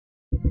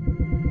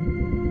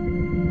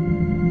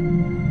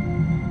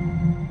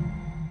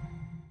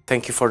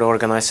Thank you for the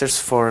organizers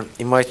for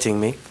inviting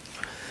me.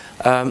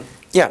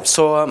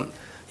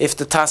 If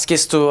the task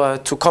is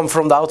to come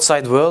from the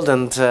outside world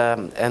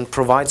and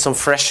provide some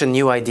fresh and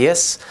new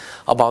ideas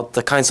about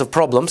the kinds of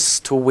problems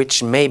to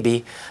which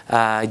maybe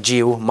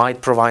GEO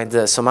might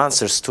provide some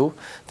answers to,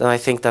 then I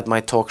think that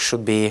my talk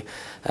should be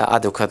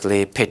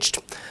adequately pitched.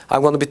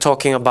 I'm going to be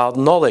talking about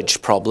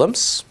knowledge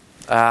problems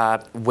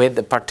with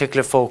a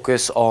particular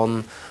focus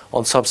on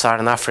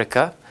sub-Saharan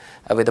Africa,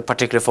 with a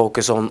particular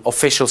focus on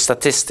official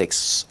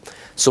statistics.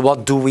 So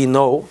what do we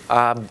know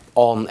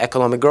on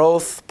economic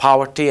growth,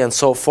 poverty, and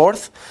so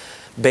forth,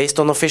 based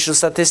on official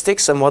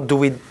statistics, and what do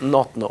we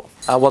not know?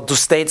 What do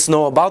states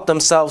know about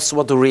themselves?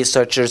 What do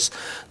researchers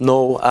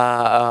know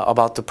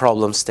about the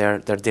problems they're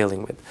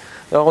dealing with?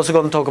 We're also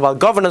going to talk about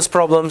governance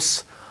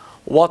problems.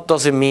 What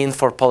does it mean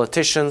for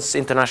politicians,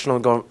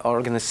 international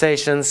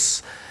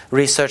organizations,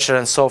 researchers,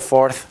 and so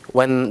forth,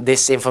 when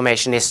this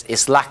information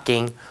is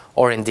lacking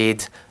or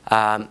indeed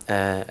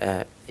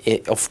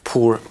of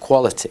poor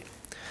quality?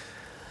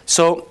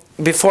 So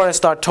before I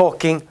start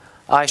talking,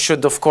 I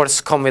should of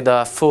course come with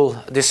a full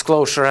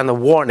disclosure and a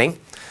warning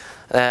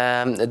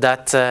and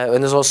it's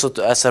also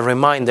as a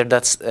reminder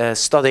that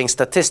studying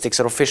statistics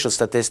or official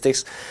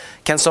statistics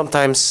can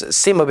sometimes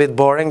seem a bit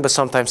boring, but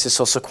sometimes it's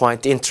also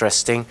quite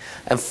interesting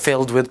and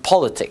filled with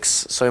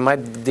politics. So it might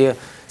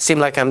seem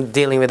like I'm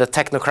dealing with a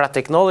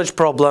technocratic knowledge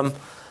problem,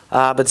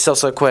 but it's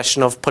also a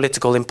question of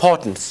political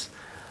importance.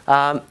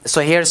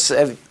 So here's,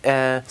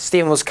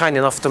 Stephen was kind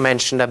enough to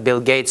mention that Bill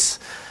Gates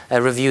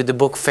reviewed the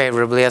book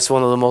favorably as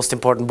one of the most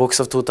important books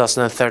of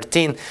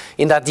 2013.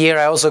 In that year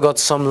I also got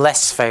some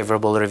less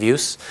favorable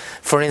reviews.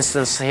 For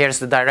instance, here's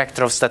the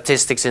director of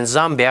statistics in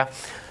Zambia,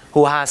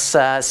 who has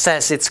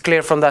says it's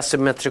clear from the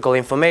symmetrical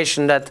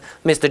information that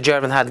Mr.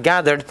 Jerven had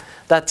gathered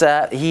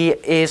that he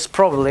is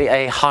probably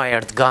a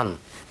hired gun.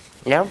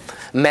 Yeah,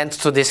 meant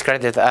to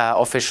discredit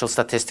official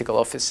statistical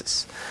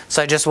offices.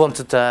 So I just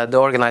wanted the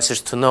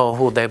organizers to know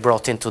who they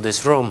brought into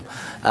this room.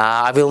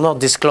 I will not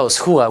disclose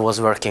who I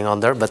was working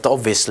under, but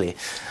obviously.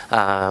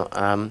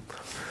 So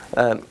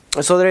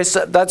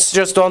that's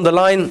just to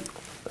underline,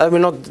 we're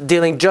not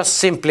dealing just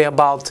simply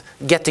about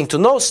getting to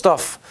know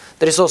stuff.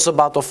 There is also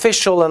about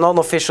official and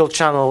unofficial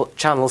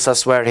channels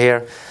as well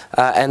here,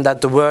 and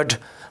that the word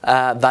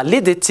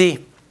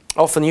validity,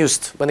 often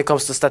used when it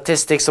comes to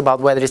statistics about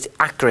whether it's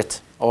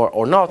accurate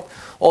or not,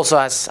 also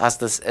has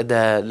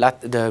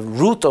the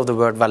root of the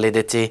word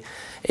validity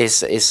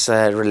is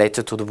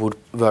related to the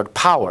word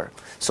power.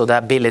 So the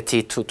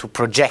ability to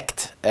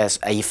project as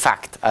a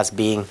fact as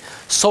being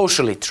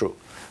socially true,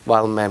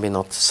 while maybe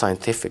not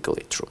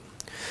scientifically true.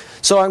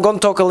 So I'm going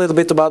to talk a little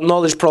bit about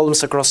knowledge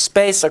problems across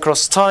space,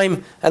 across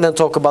time, and then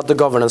talk about the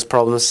governance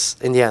problems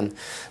in the end.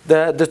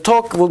 The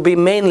talk will be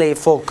mainly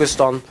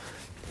focused on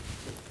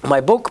my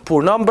book,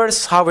 Poor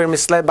Numbers, How We're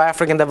Misled by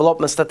African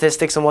Development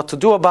Statistics and What to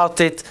Do About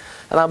It.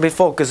 And I'll be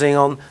focusing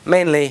on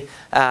mainly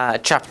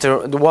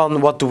chapter 1,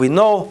 What Do We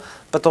Know,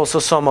 but also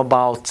some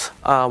about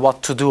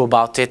what to do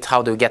about it,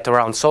 how do we get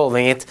around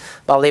solving it.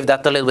 But I'll leave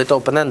that a little bit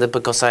open-ended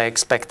because I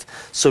expect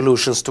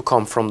solutions to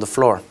come from the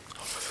floor.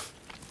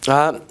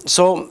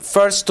 So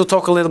first, to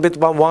talk a little bit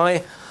about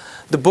why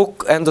the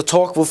book and the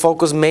talk will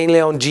focus mainly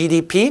on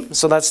GDP.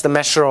 So that's the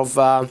measure of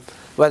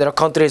whether a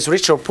country is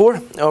rich or poor,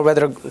 or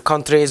whether a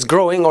country is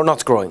growing or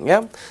not growing.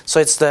 Yeah, so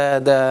it's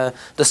the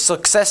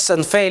success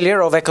and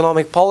failure of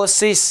economic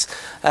policies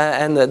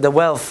and the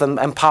wealth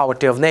and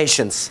poverty of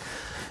nations.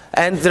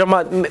 And there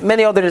are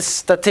many other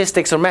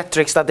statistics or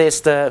metrics that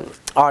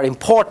are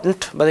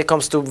important when it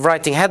comes to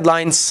writing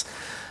headlines.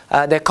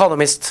 The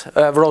Economist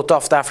wrote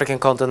off the African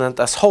continent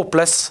as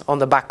hopeless on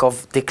the back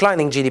of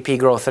declining GDP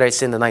growth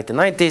rates in the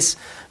 1990s.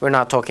 We're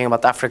now talking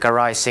about Africa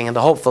rising and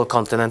the hopeful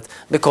continent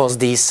because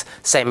these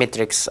same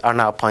metrics are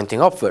now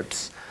pointing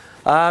upwards.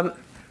 And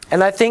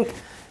I think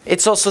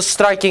it's also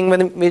striking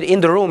when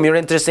in the room you're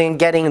interested in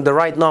getting the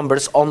right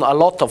numbers on a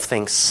lot of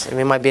things.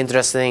 We might be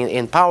interested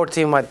in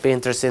poverty, we might be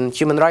interested in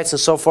human rights and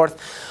so forth.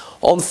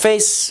 On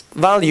face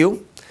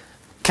value,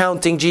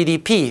 counting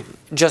GDP,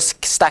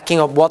 just stacking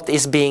up what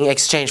is being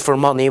exchanged for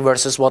money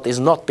versus what is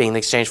not being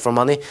exchanged for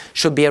money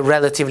should be a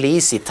relatively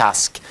easy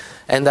task.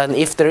 And then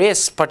if there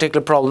is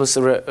particular problems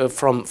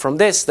from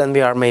this, then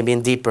we are maybe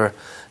in deeper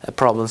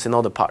problems in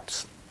other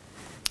parts.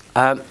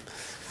 And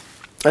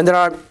there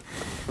are,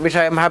 which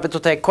I am happy to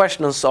take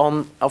questions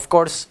on, of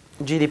course,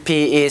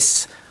 GDP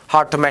is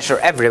hard to measure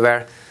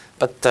everywhere,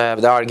 but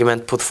the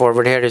argument put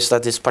forward here is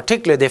that it's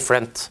particularly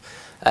different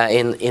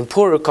in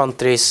poorer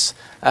countries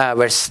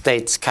where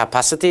states'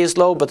 capacity is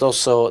low, but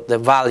also the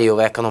value of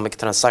economic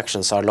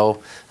transactions are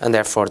low, and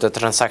therefore the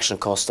transaction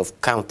cost of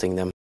counting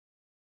them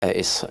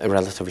is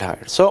relatively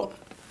higher. So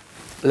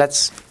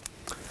let's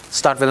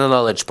start with a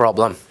knowledge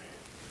problem.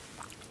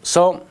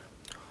 So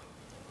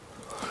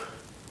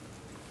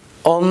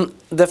on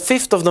the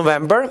 5th of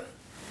November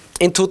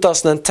in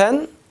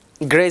 2010,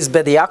 Grace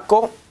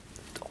Bediako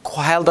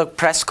held a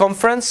press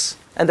conference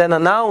and then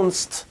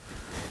announced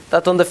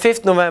that on the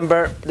 5th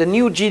November, the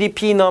new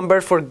GDP number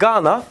for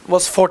Ghana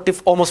was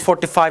almost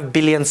 45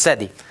 billion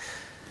cedi.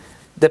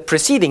 The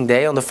preceding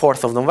day, on the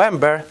 4th of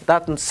November,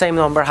 that same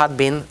number had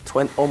been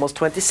almost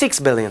 26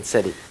 billion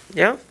cedi.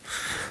 Yeah?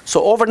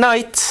 So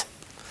overnight,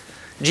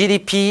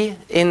 GDP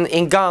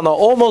in Ghana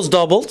almost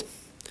doubled.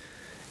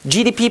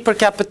 GDP per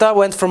capita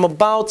went from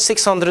about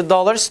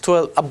 $600 to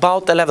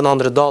about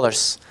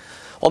 $1,100.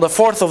 On the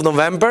 4th of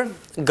November,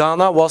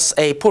 Ghana was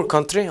a poor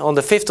country. On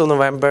the 5th of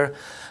November,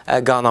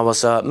 Ghana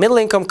was a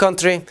middle-income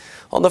country.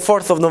 On the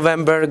 4th of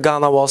November,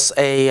 Ghana was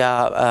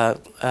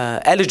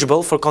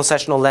eligible for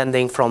concessional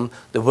lending from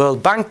the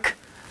World Bank.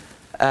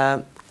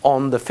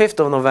 On the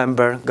 5th of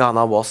November,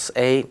 Ghana was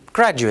a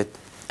graduate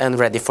and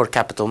ready for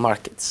capital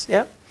markets.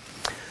 Yeah?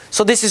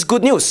 So this is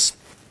good news.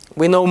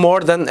 We know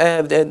more than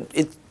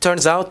it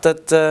turns out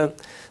that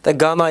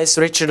Ghana is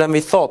richer than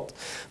we thought.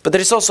 But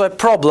there is also a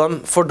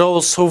problem for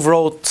those who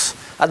wrote,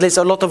 at least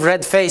a lot of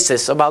red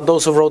faces about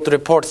those who wrote the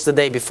reports the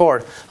day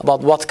before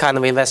about what kind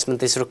of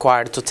investment is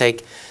required to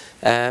take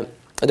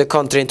the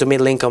country into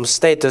middle income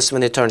status,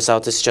 when it turns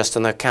out it's just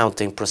an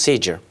accounting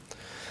procedure.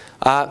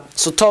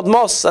 So Todd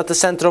Moss, at the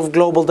Center of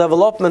Global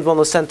Development, one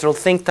of the central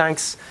think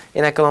tanks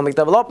in economic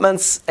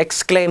developments,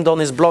 exclaimed on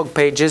his blog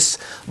pages,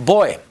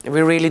 "Boy,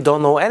 we really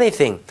don't know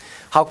anything.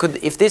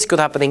 If this could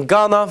happen in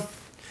Ghana,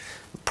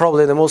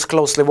 probably the most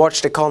closely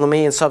watched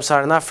economy in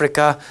sub-Saharan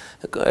Africa,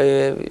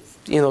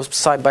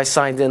 side by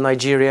side in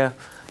Nigeria,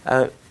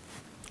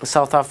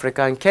 South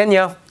Africa and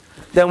Kenya,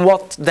 then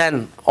what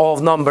then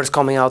of numbers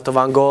coming out of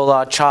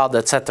Angola, Chad,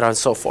 etc. and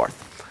so forth?"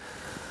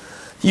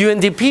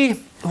 UNDP,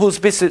 whose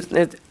business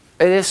it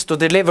is to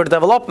deliver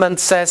development,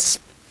 says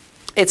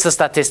it's a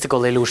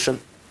statistical illusion.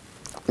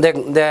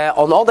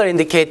 On other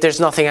indicators,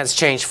 nothing has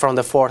changed from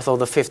the 4th or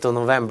the 5th of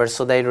November,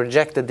 so they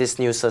rejected this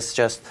news as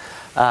just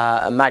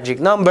magic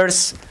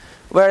numbers.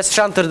 Whereas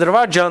Shantar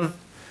Dharwajan,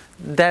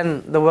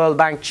 then the World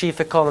Bank Chief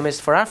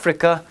Economist for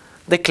Africa,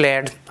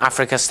 declared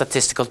Africa's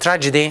statistical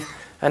tragedy.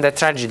 And the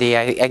tragedy,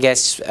 I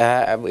guess,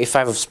 if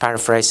I was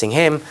paraphrasing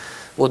him,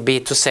 would be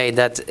to say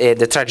that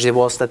the tragedy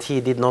was that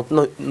he did not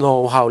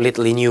know how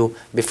little he knew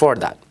before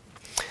that.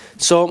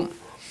 So,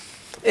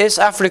 is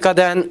Africa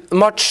then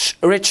much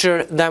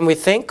richer than we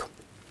think?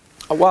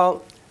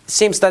 Well, it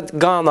seems that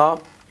Ghana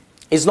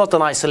is not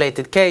an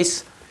isolated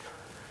case.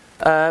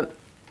 On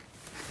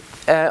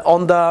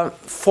the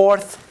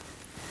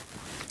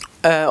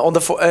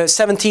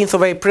 17th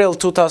of April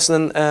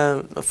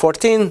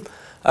 2014,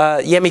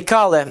 Yemi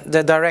Kale,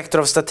 the director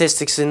of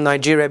statistics in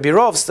Nigeria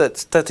Bureau of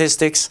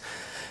Statistics,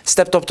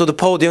 stepped up to the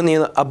podium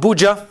in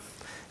Abuja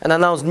and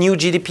announced new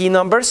GDP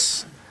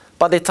numbers.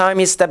 By the time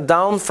he stepped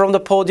down from the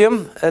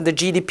podium, the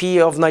GDP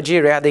of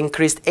Nigeria had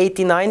increased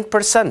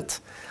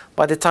 89%.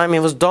 By the time he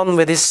was done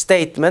with his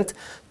statement,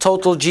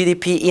 total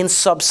GDP in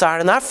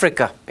sub-Saharan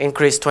Africa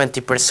increased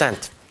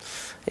 20%.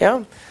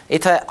 Yeah?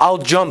 It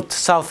outjumped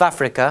South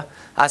Africa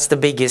as the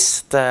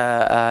biggest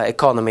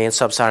economy in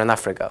sub-Saharan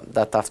Africa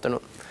that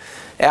afternoon.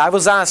 I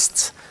was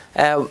asked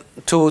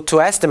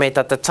to estimate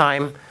at the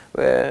time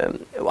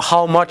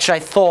how much I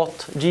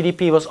thought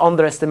GDP was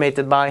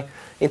underestimated by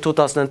in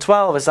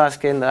 2012. I was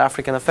asking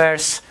African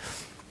Affairs,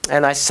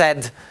 and I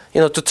said,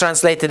 to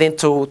translate it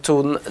into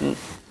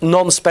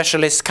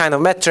non-specialist kind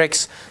of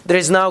metrics, there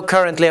is now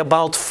currently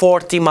about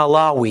 40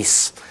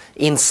 Malawis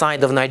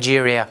inside of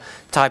Nigeria,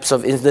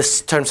 in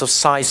this terms of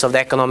size of the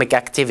economic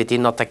activity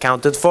not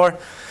accounted for.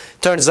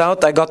 Turns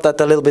out I got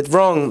that a little bit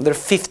wrong. There are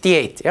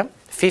 58, yeah?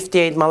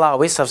 58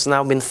 Malawis have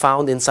now been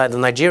found inside of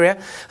Nigeria,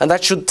 and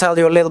that should tell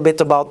you a little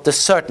bit about the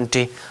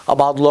certainty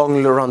about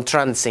long-run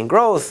trends in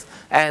growth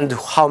and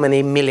how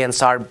many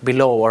millions are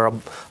below or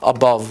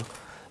above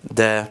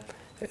the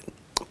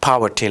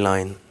poverty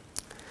line.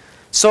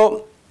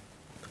 So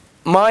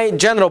my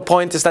general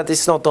point is that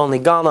it's not only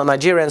Ghana,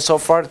 Nigeria and so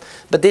forth,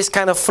 but this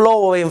kind of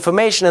flow of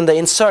information and the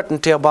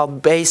uncertainty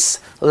about base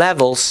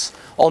levels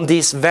on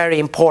these very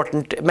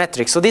important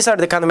metrics. So these are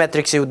the kind of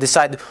metrics you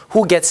decide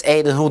who gets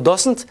aid and who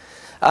doesn't.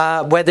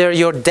 Whether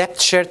your debt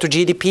share to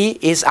GDP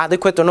is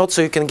adequate or not,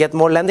 so you can get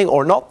more lending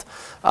or not.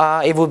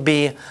 It would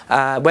be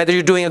whether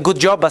you're doing a good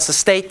job as a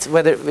state,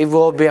 whether it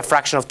will be a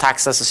fraction of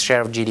tax as a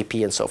share of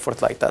GDP and so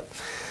forth like that.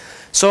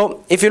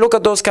 So if you look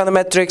at those kind of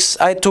metrics,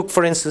 I took,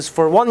 for instance,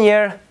 for 1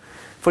 year,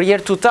 for year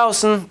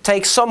 2000,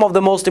 take some of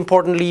the most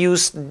importantly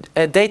used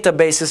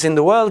databases in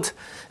the world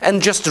and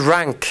just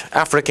rank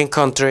African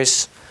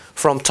countries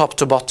from top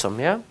to bottom,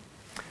 yeah?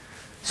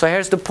 So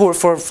here's the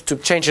to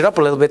change it up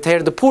a little bit,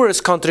 here the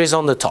poorest country is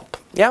on the top,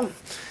 yeah?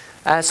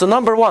 So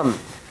number 1,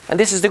 and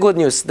this is the good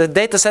news, the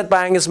data set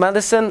by Angus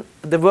Madison,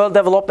 the World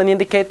Development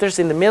Indicators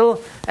in the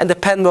middle, and the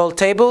Penwell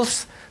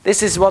tables.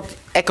 This is what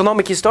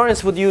economic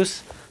historians would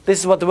use, this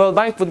is what the World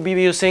Bank would be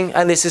using,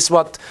 and this is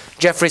what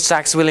Jeffrey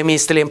Sachs, William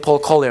Easterly, and Paul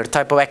Collier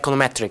type of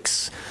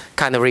econometrics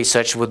kind of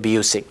research would be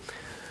using.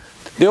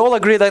 They all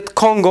agree that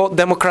Congo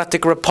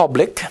Democratic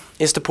Republic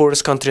is the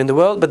poorest country in the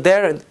world, but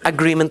their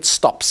agreement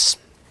stops.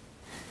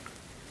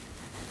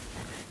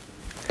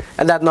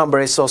 And that number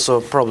is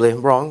also probably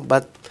wrong,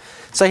 but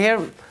so here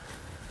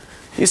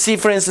You see,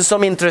 for instance,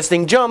 some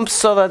interesting jumps,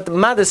 so that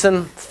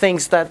Madison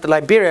thinks that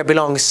Liberia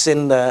belongs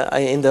in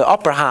the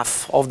upper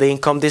half of the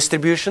income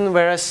distribution,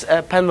 whereas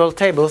Penwell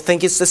Table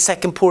think it's the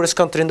second poorest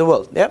country in the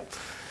world.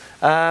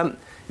 Yeah.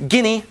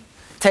 Guinea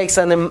takes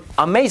an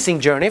amazing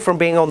journey from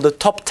being on the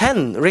top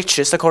 10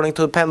 richest according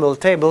to the Penwell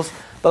tables,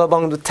 but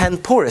among the 10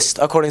 poorest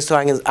according to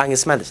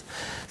Angus Madison.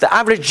 The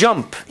average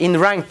jump in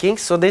rankings,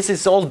 so this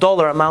is all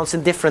dollar amounts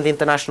in different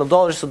international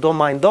dollars, so don't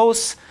mind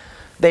those.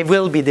 They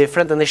will be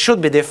different and they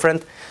should be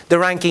different. The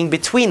ranking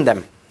between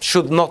them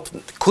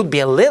could be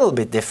a little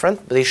bit different,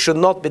 but they should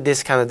not be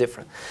this kind of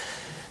different.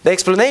 The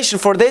explanation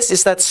for this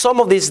is that some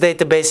of these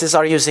databases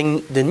are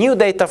using the new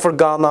data for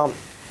Ghana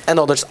and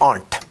others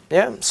aren't.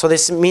 Yeah? So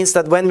this means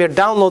that when we're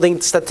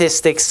downloading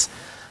statistics,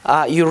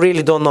 you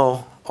really don't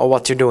know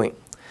what you're doing.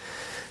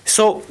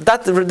 So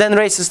that then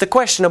raises the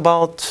question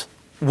about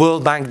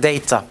World Bank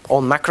data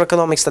on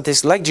macroeconomic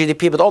statistics like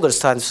GDP, but other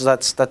types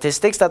of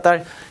statistics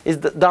that is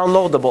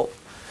downloadable.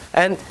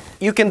 And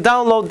you can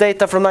download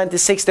data from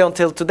 1960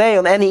 until today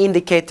on any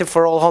indicator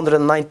for all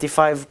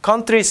 195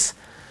 countries.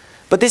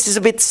 But this is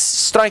a bit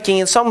striking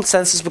in some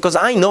senses because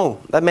I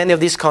know that many of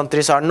these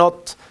countries are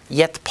not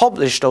yet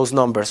published those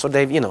numbers. So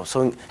they've,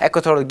 so in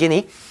Equatorial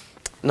Guinea,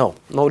 no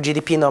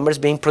GDP numbers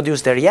being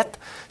produced there yet.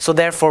 So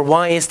therefore,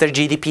 why is there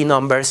GDP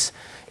numbers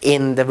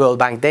in the World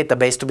Bank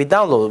database to be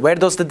downloaded? Where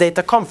does the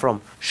data come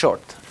from?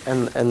 Short.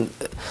 And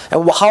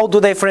how do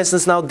they, for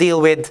instance, now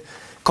deal with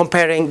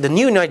comparing the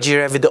new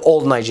Nigeria with the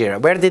old Nigeria?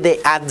 Where did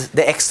they add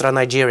the extra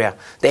Nigeria,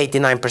 the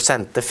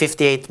 89%, the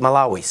 58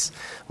 Malawis?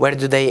 Where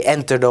do they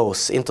enter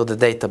those into the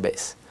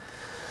database?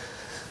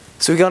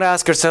 So we're going to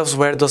ask ourselves,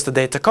 where does the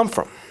data come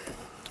from?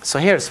 So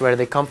here's where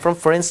they come from.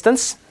 For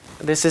instance,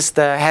 this is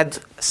the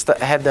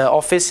head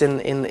office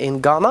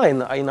in Ghana,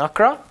 in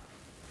Accra,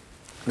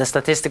 the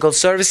Statistical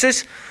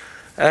Services,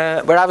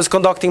 where I was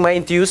conducting my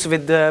interviews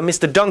with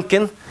Mr.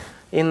 Duncan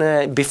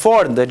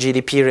before the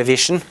GDP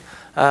revision.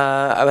 When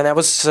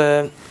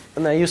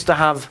I used to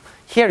have,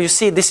 here you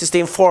see this is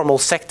the informal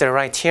sector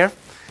right here.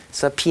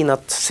 It's a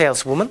peanut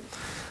saleswoman.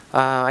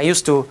 I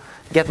used to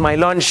get my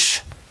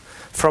lunch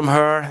from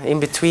her in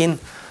between,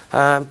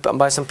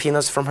 buy some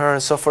peanuts from her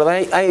and so forth.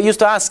 I used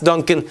to ask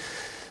Duncan,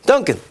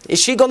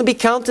 is she going to be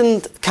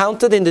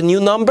counted in the new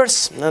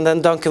numbers? And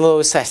then Duncan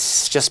always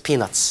says, just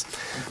peanuts.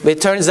 But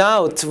it turns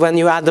out when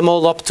you add them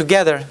all up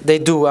together, they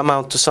do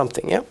amount to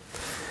something. Yeah.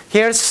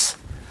 Here's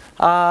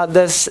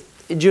this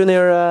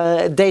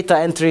junior data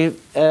entry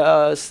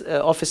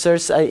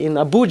officers in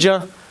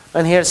Abuja,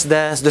 and here's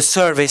the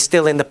survey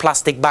still in the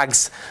plastic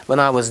bags when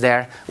I was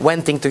there,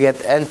 waiting to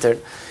get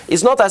entered.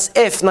 It's not as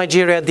if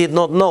Nigeria did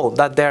not know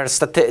that their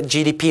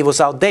GDP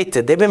was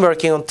outdated. They've been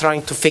working on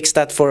trying to fix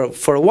that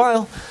for a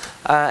while,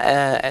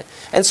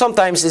 and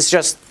sometimes it's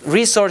just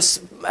resource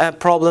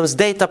problems,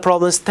 data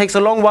problems. It takes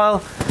a long while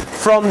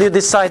from you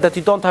decide that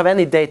you don't have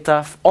any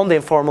data on the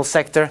informal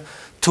sector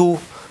to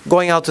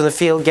going out to the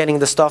field, getting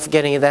the stuff,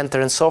 getting it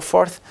entered, and so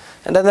forth.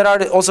 And then there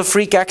are also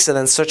freak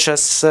accidents, such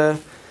as,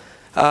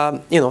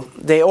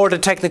 they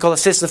ordered technical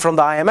assistance from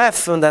the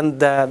IMF, and then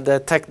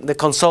the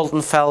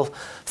consultant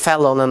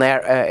fell on an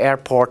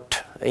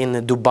airport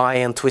in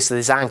Dubai and twisted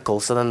his ankle.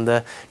 So then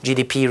the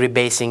GDP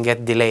rebasing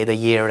get delayed a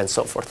year, and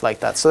so forth like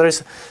that. So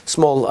there's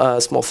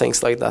small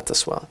things like that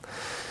as well.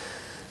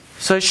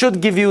 So it should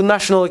give you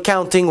National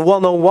Accounting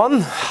 101,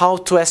 how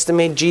to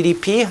estimate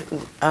GDP.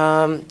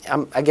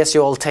 I guess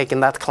you all taken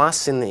that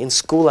class in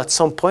school at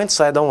some point,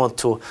 so I don't want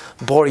to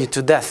bore you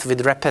to death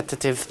with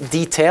repetitive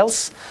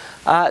details.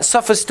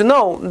 Suffice to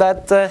know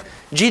that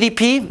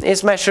GDP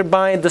is measured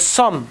by the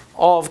sum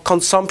of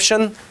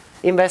consumption,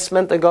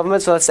 investment, and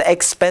government. So that's the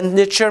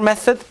expenditure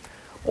method,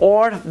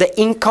 or the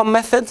income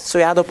method. So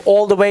you add up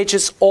all the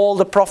wages, all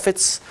the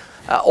profits,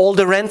 all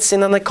the rents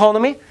in an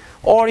economy.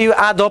 Or you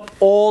add up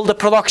all the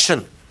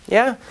production.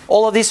 Yeah,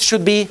 all of this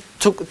should be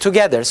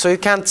together. So you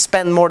can't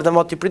spend more than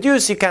what you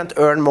produce. You can't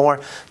earn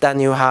more than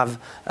you have.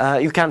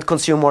 You can't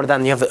consume more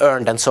than you have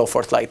earned, and so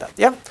forth like that.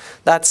 Yeah,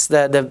 that's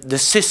the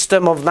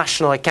system of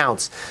national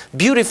accounts.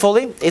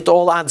 Beautifully, it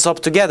all adds up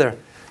together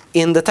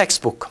in the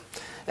textbook.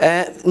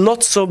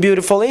 Not so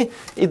beautifully,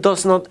 it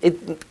does not.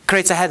 It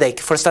creates a headache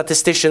for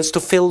statisticians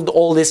to fill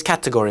all these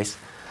categories.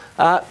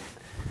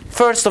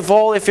 First of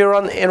all, if you're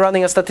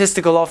running a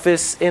statistical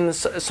office in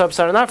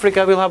sub-Saharan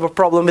Africa, we'll have a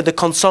problem with the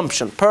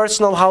consumption.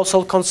 Personal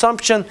household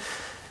consumption,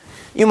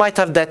 you might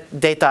have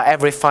that data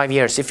every 5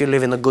 years if you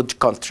live in a good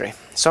country.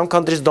 Some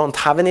countries don't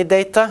have any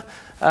data,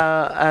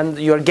 and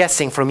you're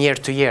guessing from year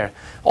to year.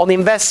 On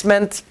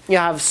investment, you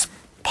have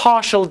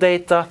partial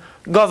data.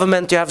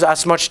 Government, you have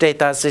as much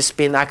data as has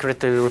been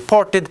accurately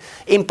reported.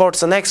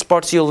 Imports and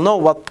exports, you'll know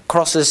what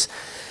crosses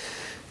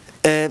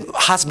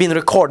has been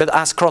recorded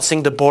as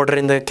crossing the border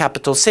in the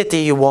capital city.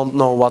 You won't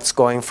know what's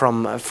going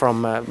from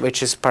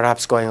which is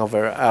perhaps going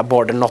over a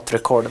border not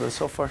recorded, and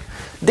so forth.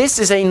 This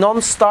is a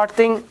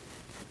non-starting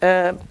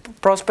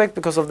prospect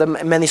because of the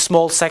many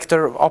small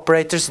sector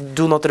operators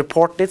do not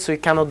report it, so you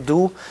cannot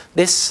do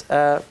this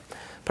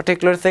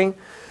particular thing.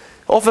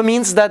 often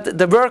means that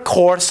the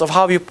workhorse of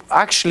how you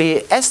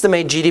actually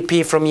estimate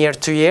GDP from year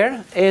to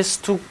year is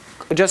to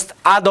just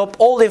add up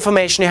all the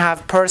information you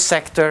have per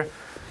sector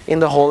in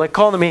the whole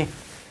economy.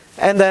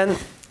 And then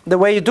the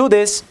way you do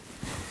this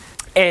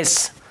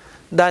is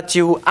that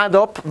you add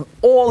up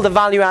all the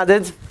value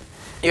added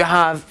you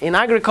have in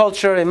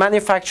agriculture, in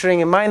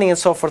manufacturing, in mining, and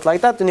so forth like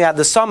that, and you add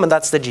the sum, and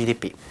that's the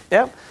GDP.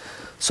 Yeah?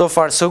 So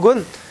far, so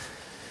good.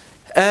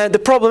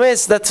 The problem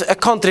is that a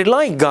country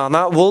like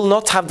Ghana will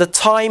not have the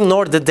time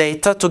nor the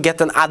data to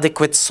get an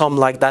adequate sum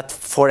like that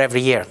for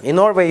every year. In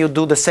Norway, you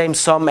do the same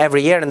sum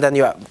every year, and then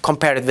you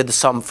compare it with the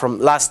sum from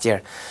last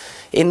year.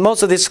 In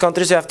most of these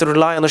countries, you have to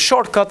rely on a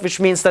shortcut, which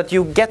means that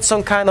you get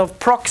some kind of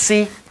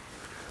proxy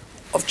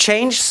of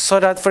change, so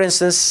that, for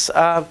instance,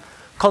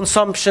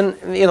 consumption,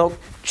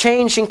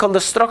 change in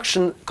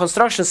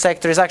construction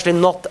sector is actually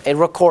not a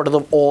recorded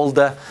of all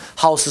the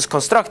houses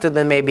constructed,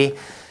 and maybe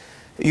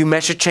you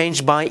measure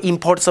change by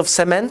imports of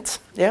cement.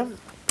 Yeah,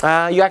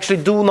 you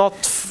actually do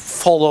not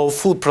follow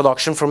food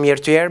production from year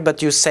to year,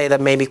 but you say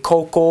that maybe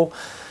cocoa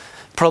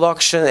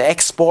production,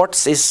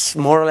 exports is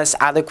more or less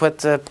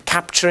adequate,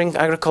 capturing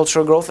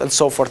agricultural growth, and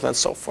so forth and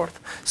so forth.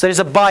 So there's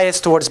a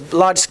bias towards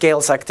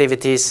large-scale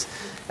activities,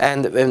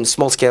 and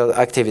small-scale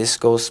activities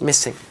goes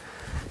missing.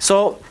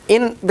 So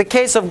in the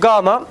case of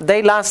Ghana,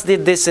 they last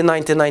did this in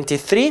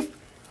 1993,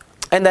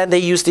 and then they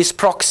used these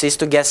proxies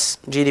to guess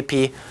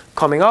GDP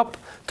coming up.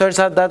 Turns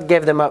out that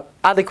gave them an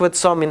adequate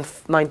sum in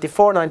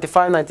 94,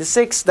 95,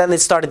 96. Then they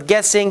started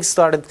guessing,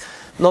 started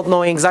not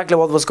knowing exactly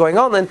what was going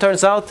on, and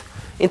turns out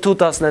in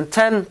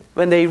 2010,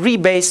 when they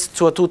rebased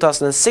to a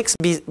 2006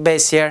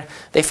 base year,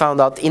 they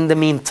found out in the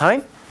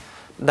meantime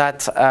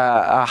that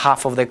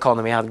half of the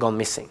economy had gone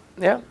missing.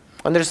 Yeah,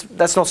 and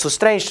that's not so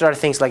strange. There are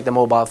things like the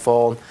mobile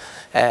phone,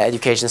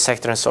 education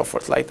sector, and so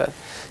forth like that.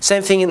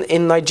 Same thing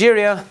in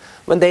Nigeria.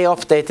 When they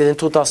updated in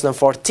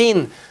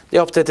 2014, they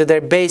updated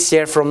their base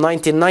year from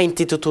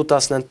 1990 to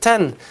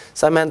 2010.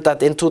 So that meant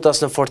that in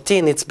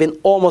 2014, it's been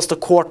almost a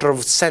quarter of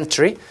a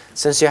century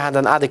since you had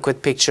an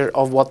adequate picture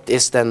of what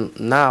is then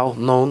now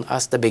known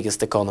as the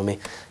biggest economy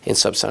in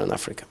sub-Saharan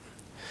Africa.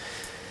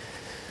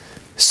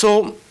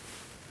 So,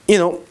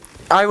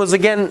 I was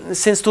again,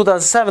 since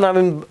 2007, I've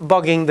been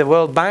bugging the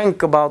World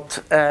Bank about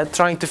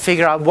trying to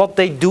figure out what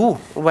they do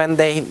when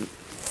they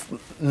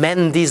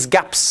mend these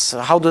gaps.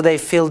 How do they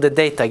fill the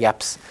data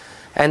gaps?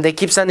 And they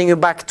keep sending you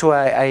back to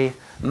a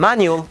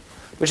manual,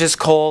 which is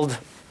called,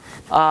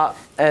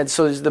 and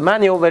so it's the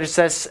manual where it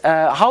says,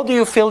 how do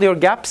you fill your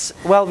gaps?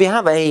 Well, we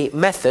have a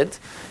method.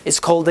 It's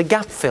called the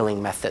gap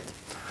filling method.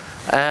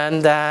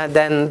 And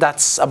then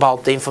that's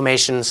about the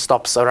information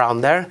stops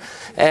around there.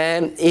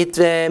 And it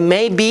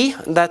may be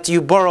that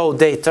you borrow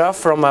data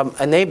from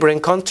a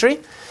neighboring country.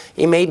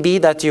 It may be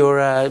that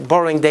you're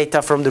borrowing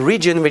data from the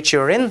region which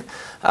you're in.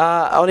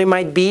 Or it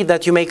might be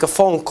that you make a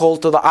phone call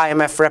to the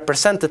IMF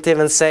representative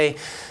and say,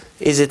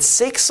 is it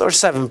 6 or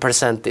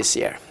 7% this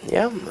year?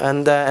 Yeah,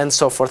 and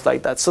so forth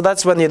like that. So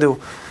that's when you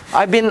do.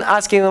 I've been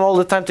asking them all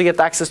the time to get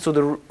access to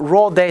the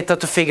raw data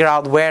to figure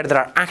out where there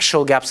are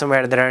actual gaps and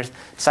where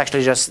it's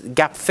actually just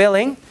gap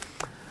filling.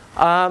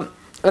 And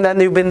then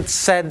you've been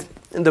said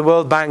the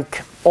World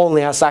Bank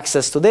only has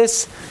access to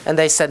this, and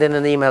they said in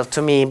an email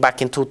to me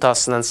back in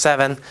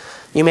 2007,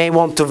 you may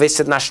want to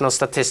visit national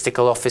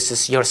statistical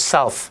offices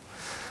yourself.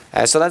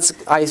 So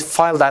I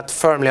filed that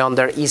firmly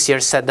under easier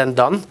said than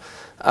done.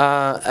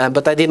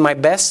 But I did my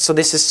best. So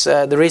this is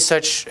the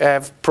research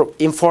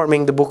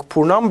informing the book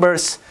Poor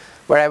Numbers,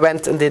 where I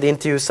went and did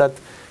interviews at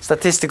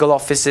statistical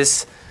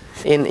offices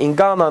in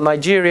Ghana,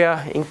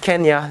 Nigeria, in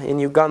Kenya, in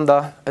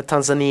Uganda,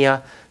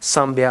 Tanzania,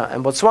 Zambia,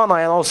 and Botswana.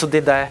 I also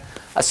did a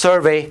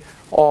survey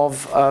of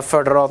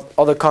further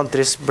other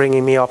countries,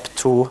 bringing me up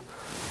to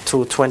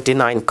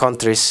 29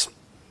 countries.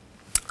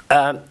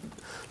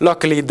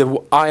 Luckily, the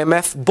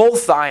IMF,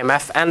 both the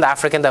IMF and the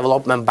African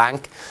Development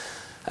Bank,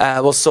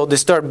 was so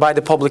disturbed by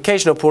the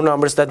publication of Poor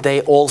Numbers that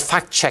they all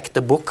fact-checked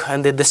the book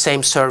and did the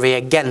same survey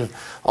again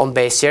on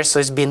base year. So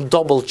it's been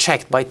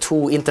double-checked by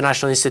 2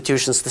 international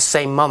institutions the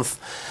same month.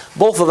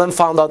 Both of them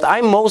found out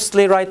I'm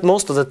mostly right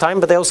most of the time,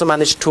 but they also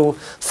managed to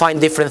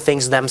find different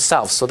things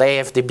themselves. So the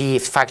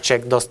AFDB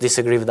fact-check does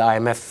disagree with the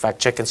IMF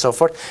fact-check and so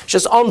forth. It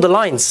just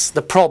underlines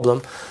the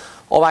problem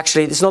of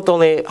actually, it's not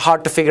only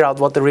hard to figure out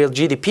what the real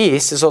GDP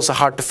is, it's also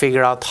hard to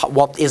figure out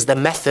what is the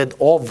method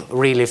of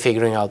really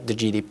figuring out the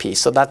GDP.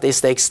 So that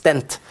is the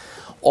extent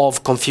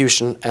of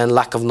confusion and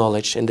lack of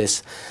knowledge in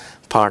this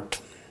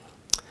part.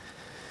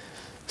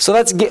 So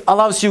that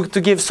allows you to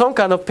give some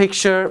kind of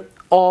picture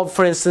of,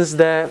 for instance,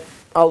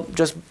 I'll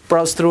just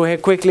browse through here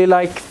quickly,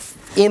 like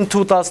in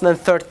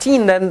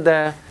 2013 then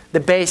the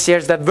base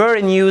years that were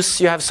in use,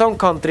 you have some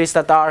countries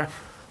that are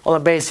on a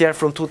base year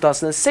from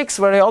 2006,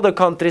 where there are other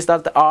countries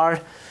that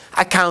are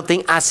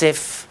accounting as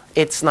if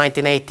it's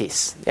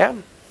 1980s. Yeah,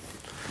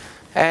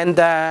 and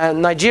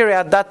Nigeria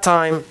at that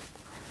time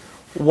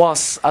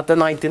was at the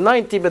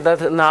 1990, but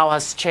that now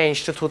has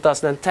changed to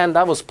 2010.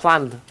 That was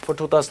planned for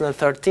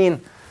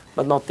 2013,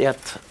 but not yet.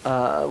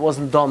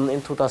 Wasn't done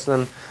in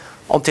 2014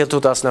 until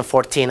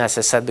 2014, as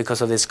I said,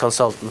 because of this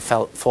consultant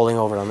falling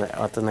over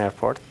at an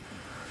airport.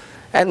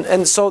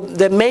 And so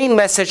the main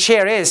message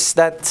here is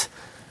that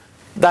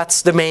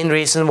that's the main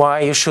reason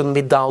why you shouldn't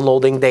be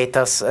downloading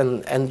data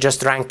and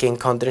just ranking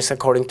countries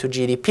according to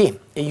GDP.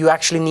 You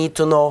actually need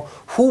to know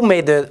who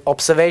made the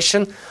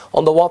observation,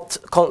 under what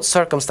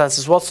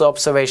circumstances was the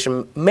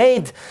observation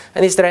made,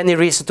 and is there any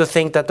reason to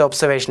think that the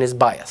observation is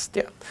biased.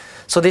 Yeah.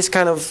 So this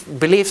kind of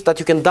belief that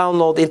you can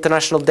download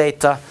international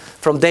data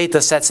from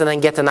data sets and then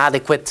get an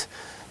adequate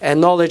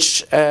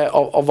knowledge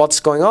of what's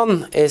going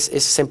on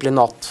is simply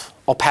not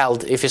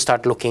upheld if you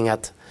start looking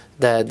at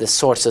the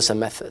sources and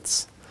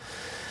methods.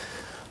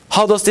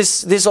 How does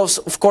this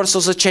also, of course,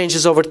 also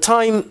changes over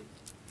time.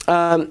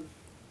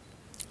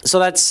 So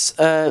that's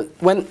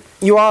when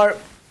you are.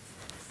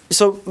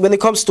 So when it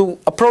comes to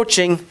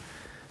approaching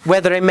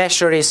whether a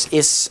measure is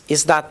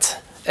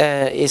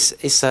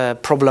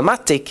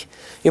problematic,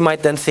 you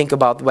might then think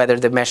about whether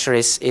the measure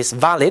is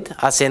valid,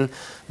 as in,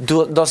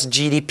 does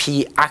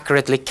GDP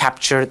accurately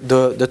capture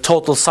the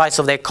total size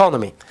of the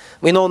economy?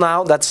 We know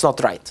now that's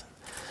not right.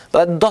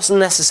 But it doesn't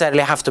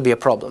necessarily have to be a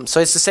problem. So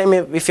it's the same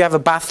if you have a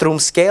bathroom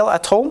scale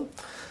at home,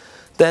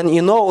 then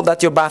you know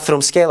that your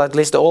bathroom scale, at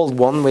least the old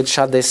one, which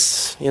had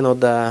this, you know,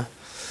 the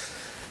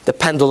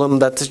pendulum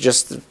that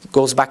just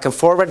goes back and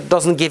forward,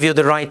 doesn't give you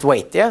the right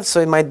weight. Yeah? So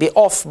it might be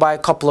off by a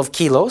couple of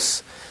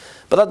kilos,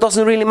 but that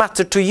doesn't really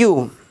matter to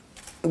you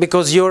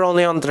because you're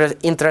only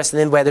interested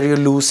in whether you're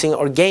losing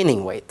or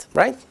gaining weight,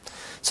 right?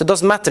 So it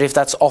doesn't matter if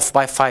that's off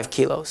by 5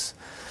 kilos.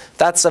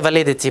 That's a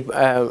validity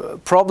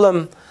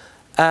problem.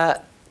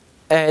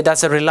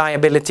 That's a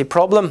reliability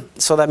problem.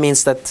 So that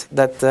means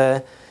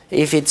that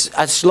if it's,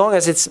 as long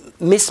as it's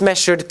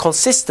mismeasured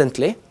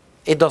consistently,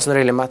 it doesn't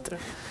really matter.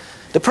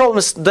 The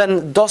problem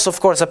then does, of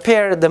course,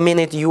 appear the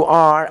minute you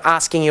are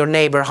asking your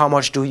neighbor how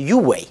much do you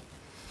weigh,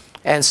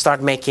 and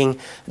start making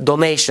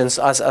donations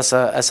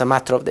as a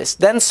matter of this.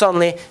 Then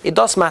suddenly it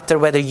does matter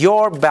whether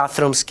your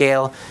bathroom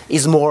scale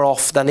is more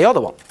off than the other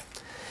one.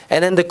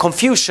 And then the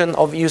confusion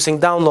of using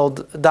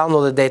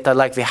downloaded data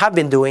like we have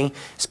been doing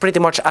is pretty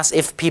much as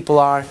if people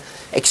are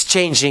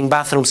exchanging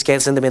bathroom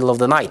scales in the middle of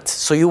the night.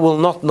 So you will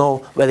not know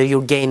whether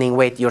you're gaining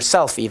weight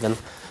yourself even,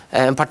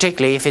 and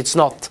particularly if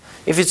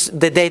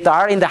the data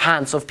are in the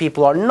hands of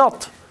people who are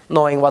not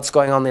knowing what's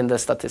going on in the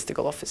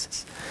statistical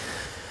offices.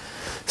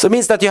 So it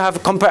means that you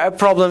have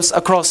problems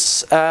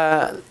across,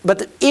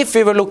 but if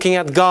we were looking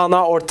at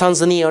Ghana or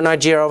Tanzania or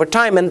Nigeria over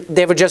time and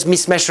they were just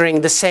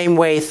mismeasuring the same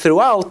way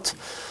throughout,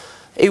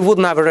 it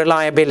wouldn't have a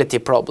reliability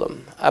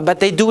problem. But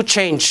they do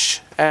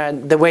change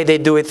the way they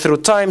do it through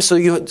time, so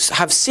you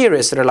have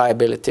serious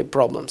reliability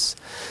problems.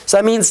 So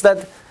that means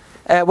that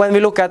when we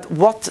look at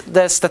what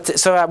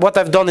what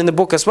I've done in the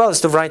book as well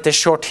is to write a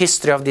short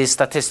history of these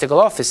statistical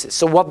offices.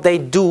 So what they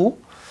do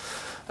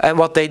and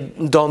what they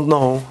don't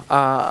know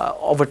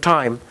over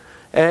time.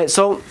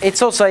 So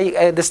it's also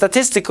the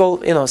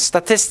statistical,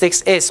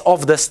 statistics is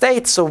of the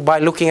state. So by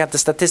looking at the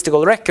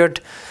statistical record,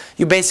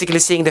 you're basically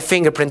seeing the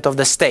fingerprint of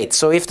the state.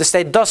 So if the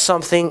state does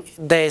something,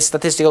 the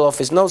statistical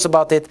office knows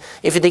about it.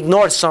 If it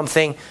ignores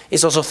something,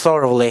 it's also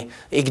thoroughly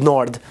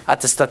ignored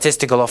at the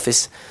statistical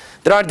office.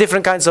 There are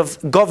different kinds of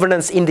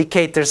governance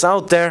indicators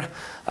out there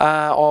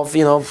of,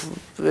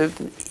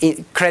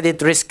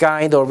 credit risk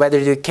guide or whether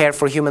you care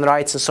for human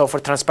rights and so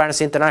forth,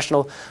 Transparency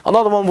International.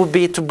 Another one would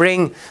be to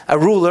bring a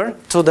ruler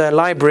to the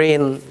library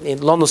in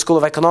London School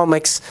of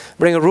Economics,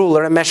 bring a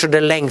ruler and measure the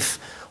length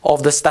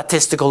of the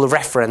statistical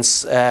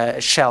reference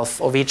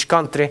shelf of each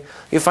country.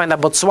 You find that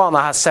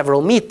Botswana has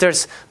several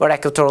meters, where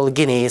Equatorial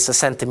Guinea is a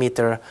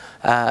centimeter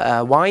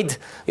wide.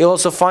 You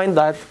also find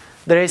that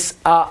there is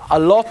a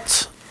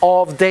lot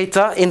of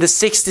data in the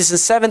 60s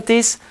and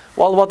 70s,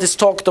 while what is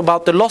talked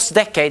about the lost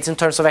decades in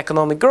terms of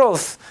economic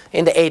growth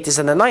in the 80s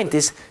and the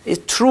 90s is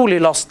truly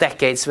lost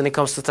decades when it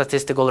comes to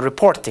statistical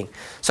reporting.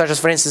 Such as,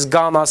 for instance,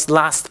 Ghana's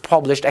last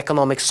published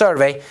economic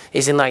survey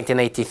is in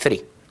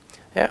 1983.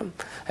 Yeah.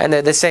 And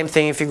the same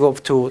thing if you go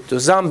to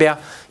Zambia.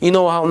 You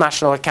know how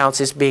national accounts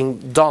is being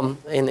done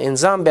in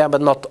Zambia,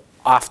 but not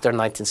after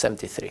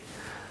 1973.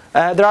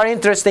 There are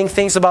interesting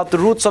things about the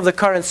roots of the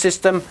current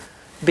system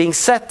being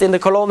set in the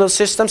colonial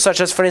system, such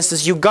as, for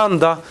instance,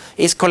 Uganda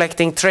is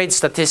collecting trade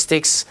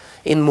statistics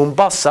in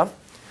Mombasa.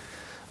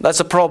 That's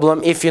a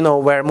problem if you know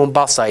where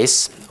Mombasa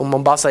is.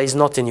 Mombasa is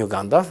not in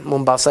Uganda.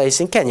 Mombasa is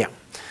in Kenya.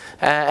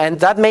 And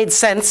that made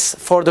sense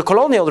for the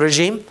colonial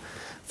regime,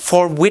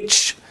 for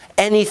which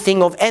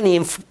anything of any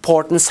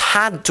importance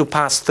had to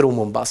pass through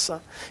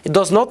Mombasa. It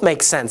does not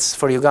make sense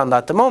for Uganda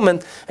at the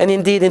moment. And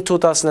indeed, in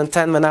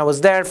 2010, when I was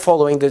there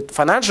following the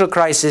financial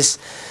crisis,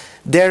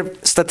 their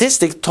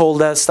statistics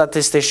told the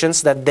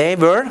statisticians that they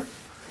were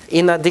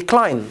in a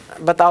decline.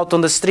 But out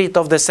on the street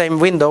of the same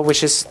window,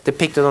 which is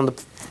depicted on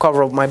the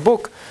cover of my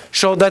book,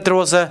 showed that there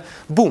was a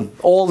boom.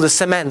 All the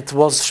cement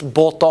was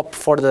bought up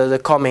for the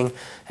coming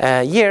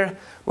year,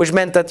 which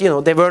meant that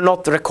they were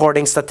not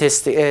recording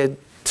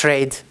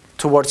trade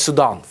towards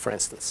Sudan, for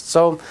instance.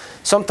 So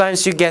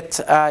sometimes you get,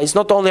 it's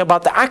not only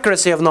about the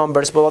accuracy of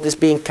numbers, but what is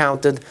being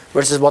counted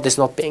versus what is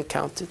not being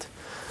counted.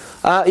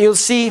 you'll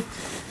see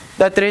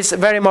that there is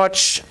very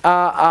much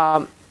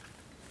a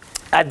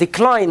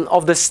decline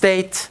of the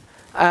state,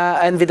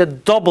 and with a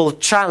double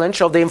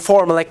challenge of the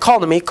informal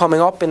economy coming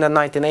up in the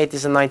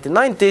 1980s and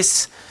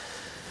 1990s,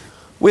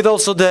 with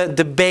also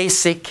the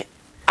basic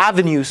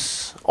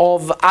avenues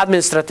of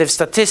administrative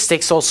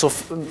statistics also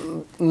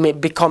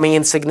becoming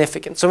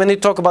insignificant. So when you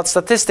talk about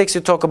statistics,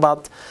 you talk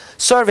about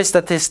survey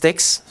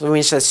statistics, which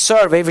is a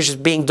survey which is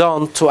being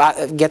done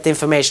to get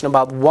information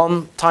about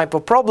one type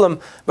of problem,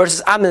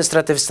 versus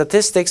administrative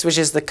statistics, which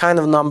is the kind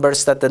of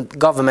numbers that the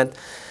government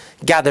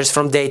gathers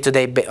from day to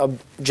day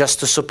just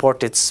to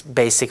support its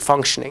basic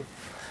functioning.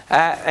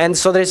 And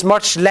so there is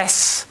much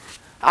less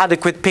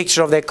adequate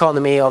picture of the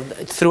economy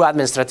through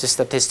administrative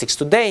statistics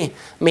today,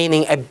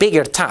 meaning a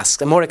bigger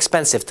task, a more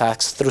expensive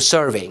task through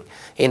surveying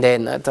in the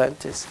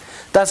 1990s.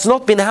 That's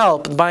not been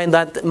helped by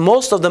that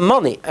most of the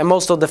money and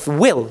most of the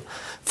will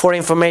for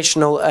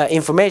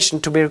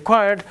information to be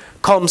required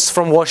comes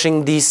from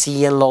Washington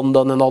DC and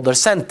London and other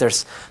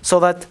centers. So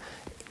that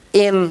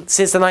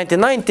since the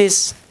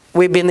 1990s,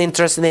 we've been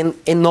interested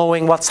in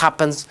knowing what's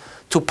happened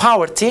to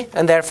poverty,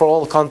 and therefore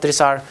all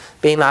countries are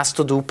being asked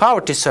to do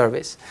poverty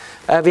surveys.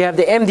 We have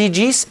the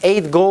MDGs,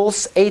 8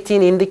 goals,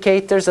 18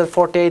 indicators and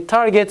 48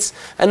 targets,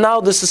 and now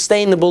the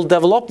Sustainable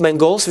Development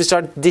Goals, which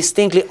are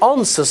distinctly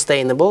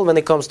unsustainable when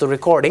it comes to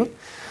recording,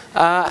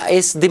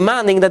 is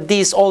demanding that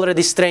these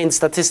already strained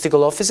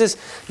statistical offices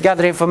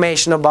gather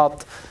information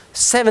about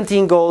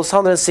 17 goals,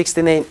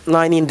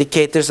 169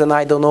 indicators, and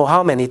I don't know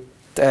how many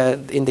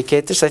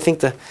indicators. I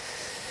think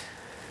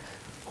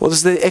what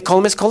does the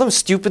economists call them?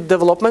 Stupid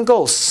development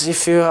goals.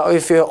 If you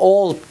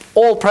all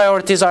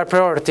priorities are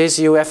priorities,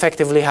 you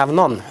effectively have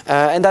none,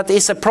 and that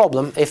is a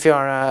problem if you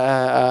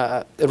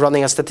are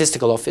running a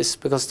statistical office,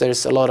 because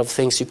there's a lot of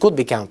things you could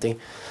be counting,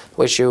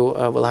 which you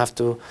will have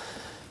to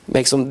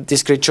make some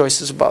discrete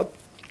choices about.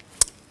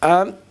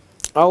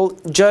 I'll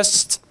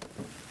just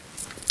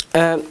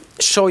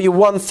show you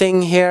one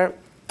thing here.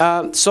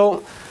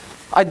 So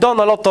I've done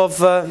a lot of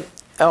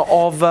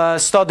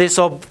studies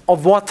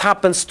of what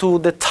happens to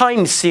the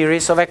time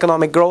series of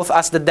economic growth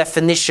as the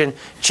definition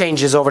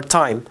changes over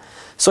time.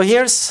 So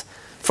here's,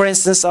 for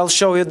instance, I'll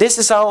show you, this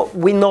is how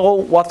we know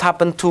what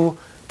happened to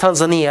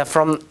Tanzania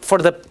for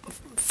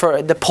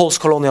the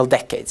post-colonial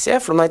decades, yeah,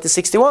 from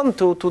 1961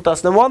 to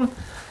 2001.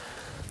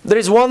 There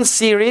is one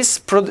series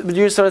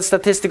produced by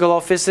statistical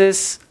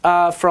offices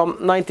from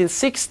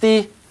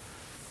 1960,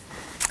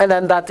 and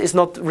then that is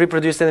not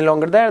reproduced any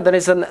longer there. There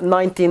is a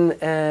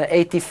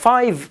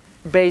 1985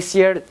 base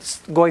year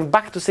going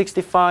back to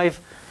 65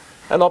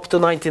 and up to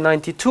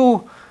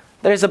 1992.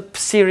 There is a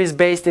series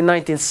based in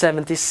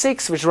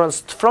 1976 which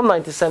runs from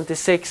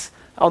 1976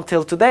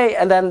 until today,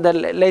 and then the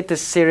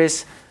latest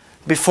series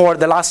before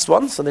the last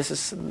one. So this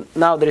is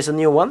now there is a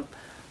new one.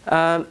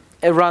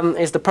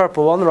 Is the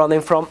purple one,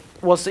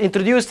 was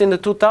introduced in the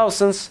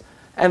 2000s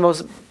and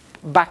was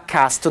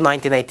backcast to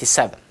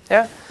 1987.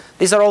 Yeah,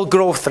 these are all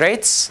growth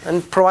rates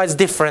and provides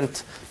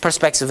different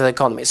perspectives of the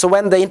economy. So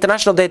when the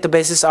international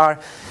databases are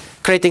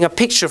creating a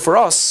picture for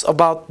us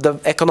about the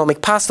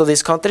economic past of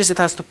these countries, it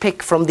has to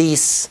pick from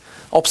these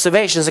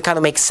observations and kind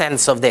of make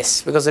sense of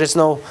this, because there is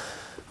no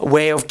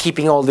way of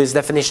keeping all this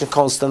definition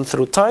constant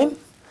through time.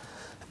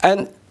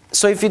 And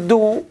so if you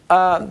do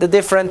the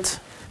different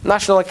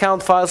national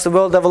account files, the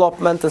world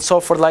development and so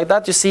forth like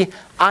that, you see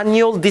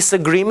annual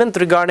disagreement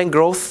regarding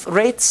growth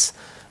rates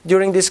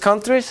during these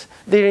countries,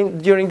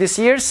 during these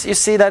years. You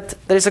see that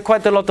there is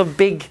quite a lot of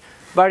big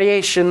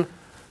variation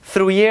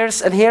through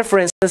years. And here, for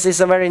instance, is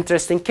a very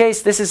interesting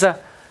case. This is a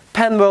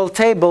Penn World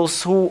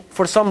Tables, who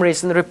for some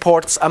reason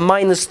reports a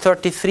minus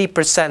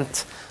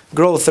 33%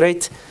 growth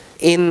rate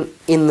in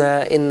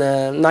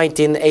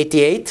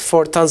 1988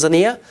 for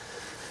Tanzania.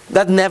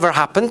 That never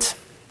happened.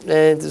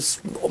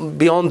 It's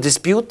beyond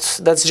dispute.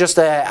 That's just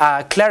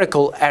a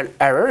clerical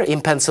error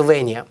in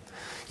Pennsylvania.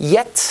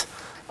 Yet,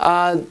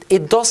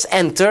 it does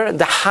enter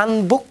the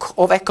Handbook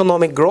of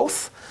Economic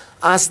Growth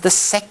as the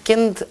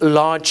second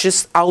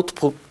largest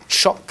output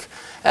shock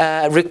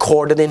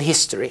recorded in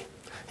history.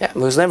 Yeah, it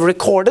was never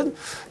recorded.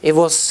 It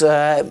was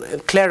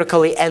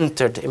clerically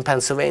entered in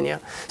Pennsylvania.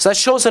 So that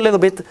shows a little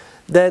bit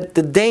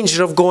the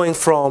danger of going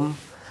from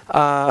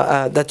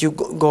that you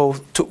go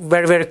to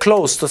very, very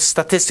close to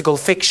statistical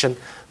fiction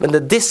when the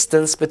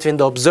distance between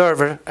the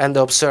observer and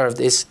the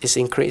observed is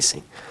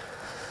increasing.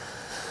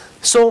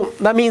 So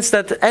that means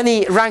that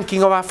any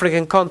ranking of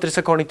African countries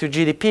according to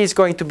GDP is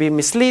going to be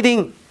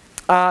misleading.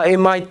 It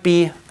might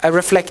be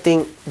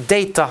reflecting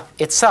data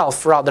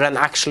itself rather than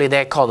actually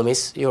the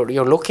economies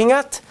you're looking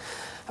at.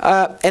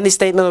 Any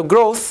statement of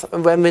growth,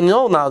 when we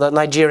know now that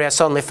Nigeria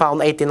has only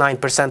found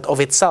 89% of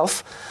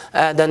itself,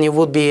 then you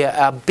would be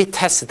a bit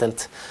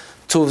hesitant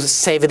to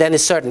say with any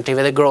certainty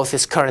whether growth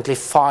is currently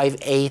 5,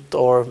 8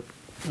 or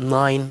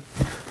 9,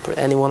 for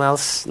anyone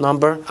else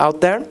number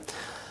out there.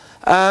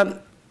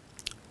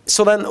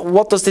 So then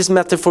what does this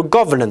matter for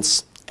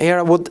governance? Here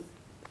I would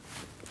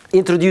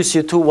introduce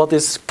you to what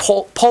is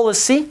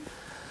policy.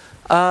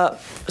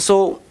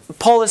 So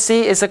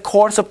policy is a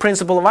course or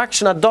principle of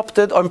action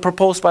adopted or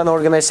proposed by an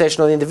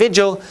organization or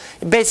individual.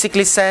 It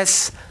basically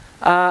says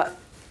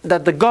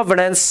that the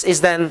governance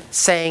is then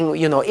saying,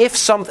 you know, if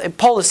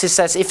policy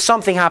says if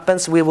something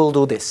happens, we will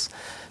do this.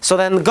 So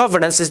then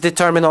governance is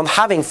determined on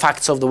having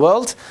facts of the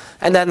world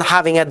and then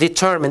having a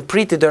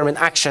predetermined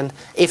action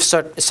if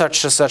such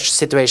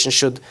situation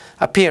should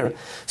appear.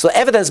 So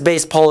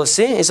evidence-based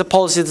policy is a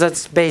policy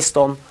that's based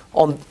on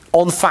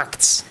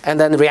facts and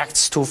then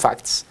reacts to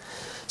facts.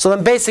 So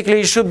then basically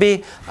you should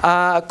be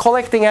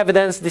collecting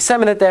evidence,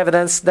 disseminate the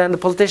evidence, then the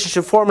politician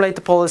should formulate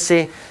the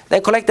policy,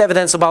 then collect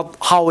evidence about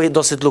how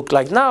does it look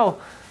like now,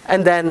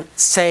 and then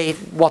say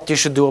what you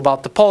should do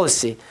about the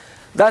policy.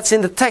 That's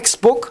in the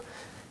textbook,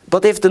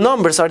 but if the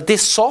numbers are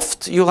this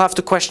soft, you'll have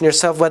to question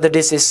yourself whether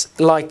this is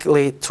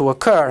likely to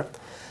occur.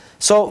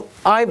 So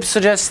I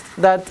suggest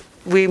that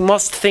we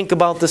must think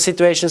about the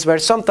situations where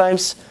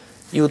sometimes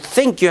you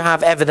think you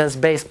have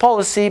evidence-based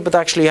policy, but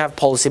actually you have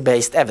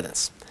policy-based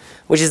evidence,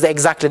 which is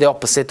exactly the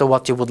opposite of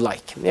what you would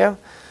like. Yeah?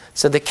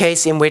 So the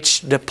case in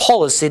which the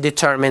policy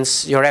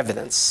determines your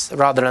evidence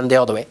rather than the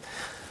other way.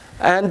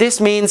 And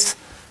this means,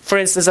 for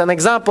instance, an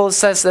example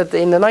says that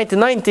in the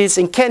 1990s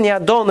in Kenya,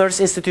 donors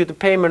instituted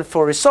payment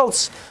for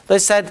results. They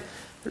said,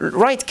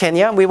 right,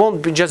 Kenya, we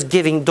won't be just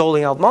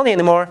doling out money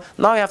anymore.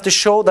 Now you have to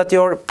show that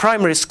your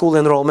primary school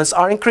enrollments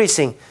are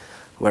increasing.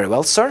 Very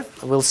well, sir,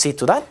 we'll see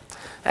to that.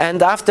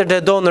 And after the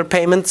donor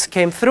payments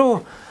came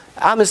through,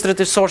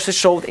 administrative sources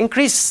showed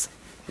increase.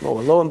 Oh,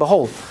 lo and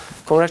behold,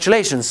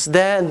 congratulations.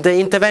 The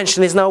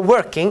intervention is now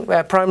working,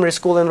 where primary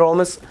school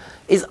enrollments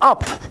is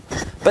up.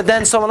 But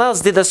then someone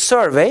else did a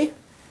survey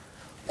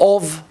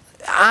of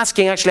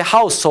asking actually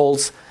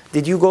households,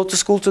 did you go to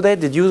school today?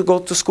 Did you go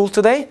to school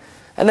today?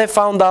 And they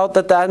found out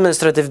that the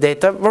administrative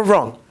data were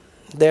wrong.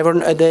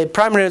 The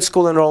primary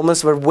school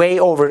enrollments were way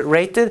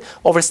overstated,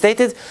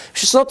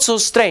 which is not so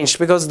strange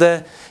because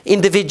the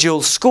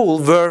individual school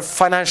were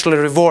financially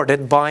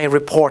rewarded by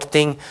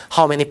reporting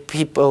how many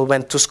people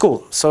went to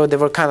school. So they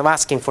were kind of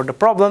asking for the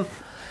problem.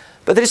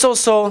 But there is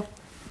also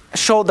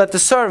showed that the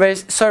survey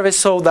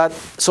showed that,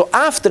 so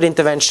after the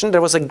intervention,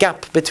 there was a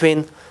gap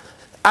between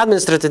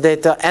administrative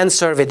data and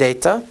survey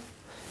data.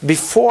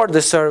 Before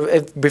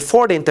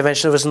the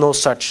intervention, there was no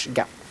such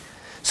gap.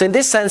 So in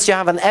this sense, you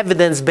have an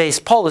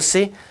evidence-based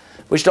policy,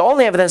 which the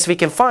only evidence we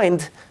can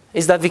find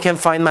is that we can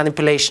find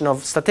manipulation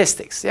of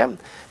statistics. Yeah?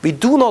 We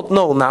do not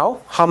know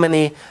now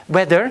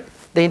whether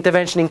the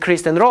intervention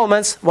increased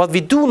enrollments. What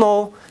we do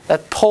know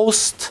that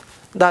post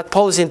that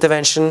policy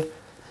intervention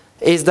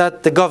is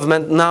that the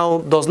government now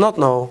does not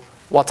know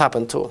what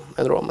happened to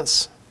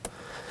enrollments.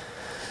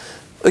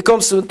 It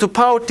comes to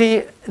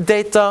poverty,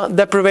 data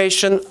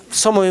deprivation.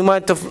 Some of you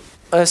might have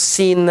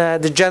seen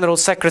the General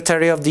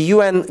Secretary of the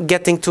UN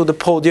getting to the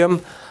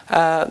podium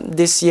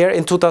this year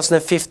in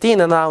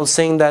 2015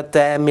 announcing that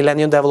the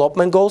Millennium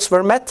Development Goals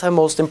were met, and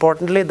most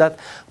importantly that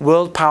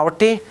world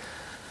poverty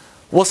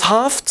was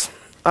halved.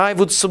 I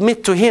would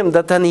submit to him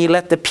that then he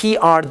let the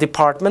PR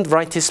department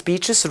write his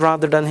speeches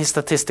rather than his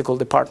statistical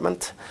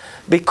department.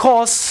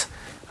 Because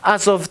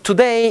as of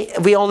today,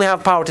 we only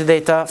have poverty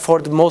data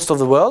for most of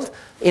the world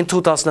in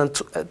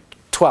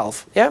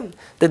 2012. Yeah?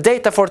 The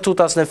data for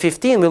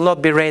 2015 will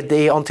not be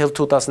ready until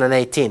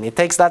 2018. It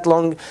takes that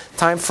long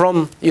time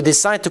from you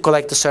decide to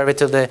collect the survey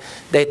till the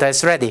data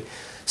is ready.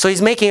 So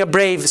he's making a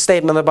brave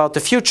statement about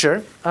the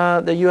future,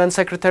 the UN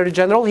Secretary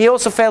General. He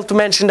also failed to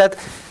mention that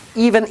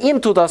even in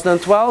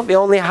 2012, we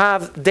only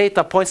have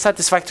data points,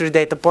 satisfactory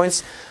data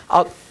points,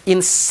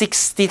 in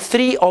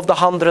 63 of the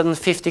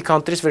 150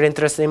 countries we're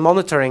interested in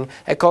monitoring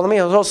economy.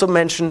 He also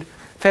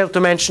failed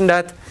to mention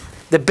that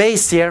the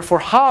base year for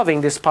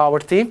halving this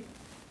poverty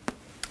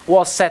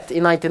was set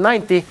in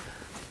 1990,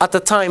 at a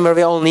time where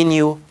we only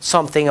knew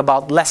something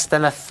about less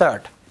than a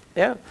third.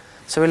 Yeah?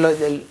 So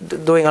we're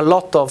doing a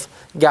lot of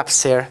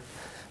gaps here,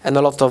 and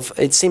a lot of,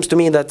 it seems to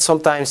me that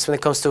sometimes when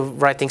it comes to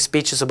writing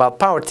speeches about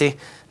poverty,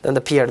 then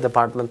the PR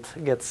department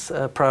gets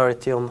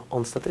priority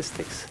on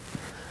statistics.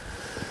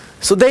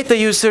 So data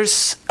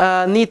users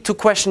need to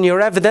question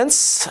your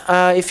evidence.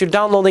 If you're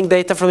downloading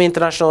data from an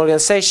international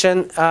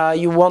organization,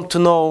 you want to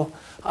know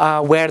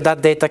where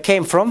that data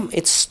came from.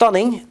 It's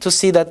stunning to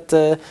see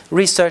that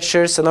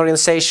researchers and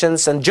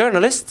organizations and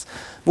journalists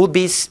would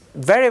be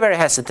very, very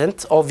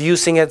hesitant of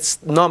using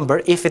its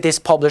number if it is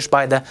published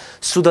by the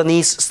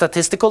Sudanese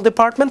Statistical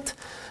Department,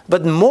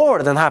 but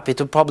more than happy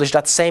to publish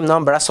that same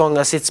number as long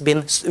as it's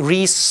been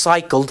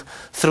recycled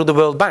through the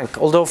World Bank.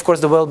 Although, of course,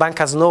 the World Bank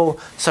has no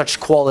such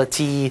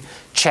quality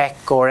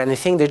check or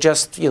anything. They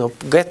just,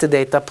 get the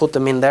data, put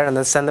them in there, and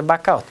then send them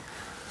back out.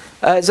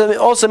 So it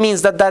also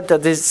means that data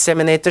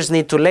disseminators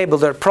need to label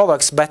their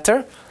products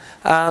better.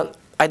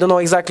 I don't know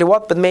exactly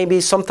what, but maybe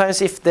sometimes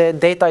if the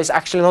data is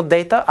actually not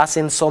data, as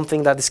in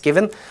something that is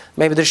given,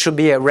 maybe there should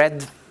be a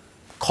red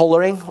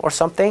coloring or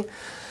something.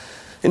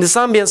 In the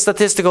Zambian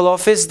Statistical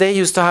Office, they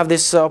used to have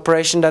this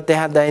operation that they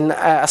had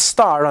a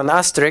star, an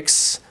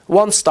asterisk,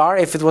 1 star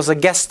if it was a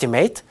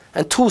guesstimate,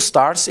 and 2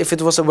 stars if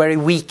it was a very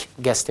weak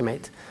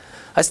guesstimate.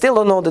 I still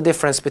don't know the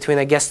difference between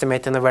a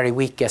guesstimate and a very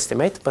weak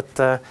guesstimate, but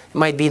it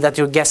might be that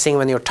you're guessing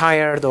when you're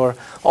tired or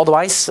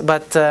otherwise.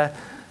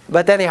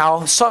 But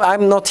anyhow, so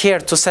I'm not here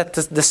to set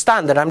the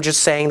standard. I'm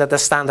just saying that the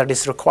standard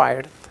is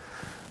required.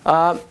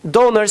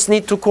 Donors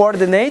need to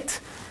coordinate.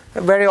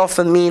 Very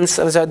often means,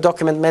 as I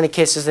document many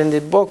cases in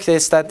the book,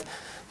 is that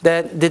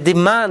the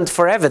demand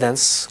for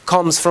evidence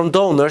comes from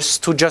donors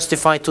to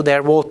justify to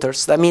their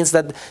voters. That means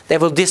that they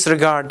will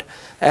disregard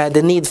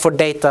the need for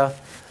data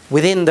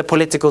within the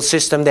political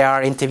system they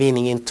are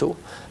intervening into.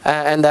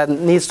 And that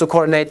needs to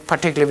coordinate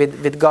particularly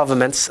with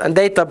governments. And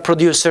data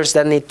producers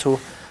then need to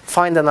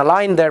find and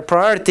align their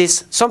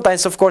priorities.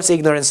 Sometimes, of course,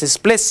 ignorance is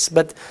bliss,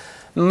 but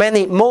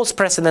most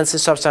presidents in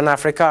Sub-Saharan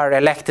Africa are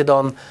elected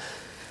on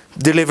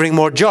delivering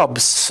more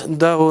jobs,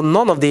 though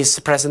none of these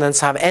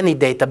presidents have any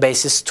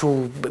databases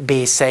to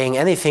be saying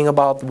anything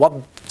about what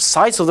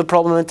size of the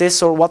problem it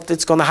is or what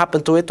it's going to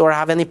happen to it, or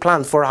have any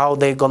plan for how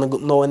they're going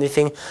to know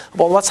anything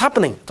about what's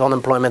happening to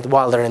unemployment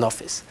while they're in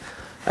office.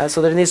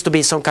 So there needs to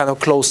be some kind of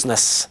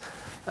closeness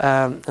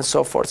and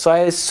so forth. So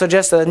I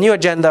suggest that a new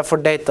agenda for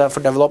data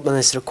for development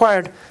is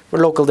required,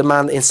 where local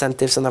demand,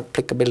 incentives and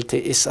applicability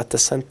is at the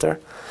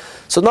center.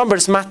 So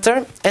numbers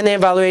matter. Any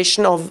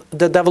evaluation of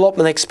the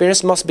development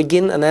experience must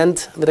begin and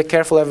end with a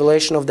careful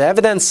evaluation of the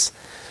evidence.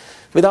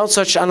 Without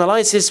such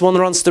analysis, one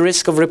runs the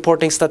risk of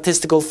reporting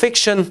statistical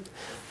fiction.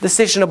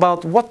 Decision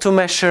about what to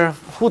measure,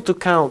 who to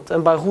count,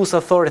 and by whose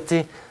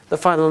authority the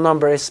final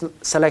number is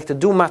selected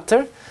do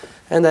matter.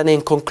 And then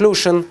in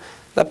conclusion,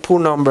 that poor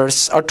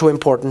numbers are too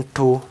important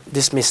to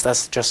dismiss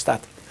as just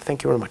that.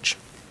 Thank you very much.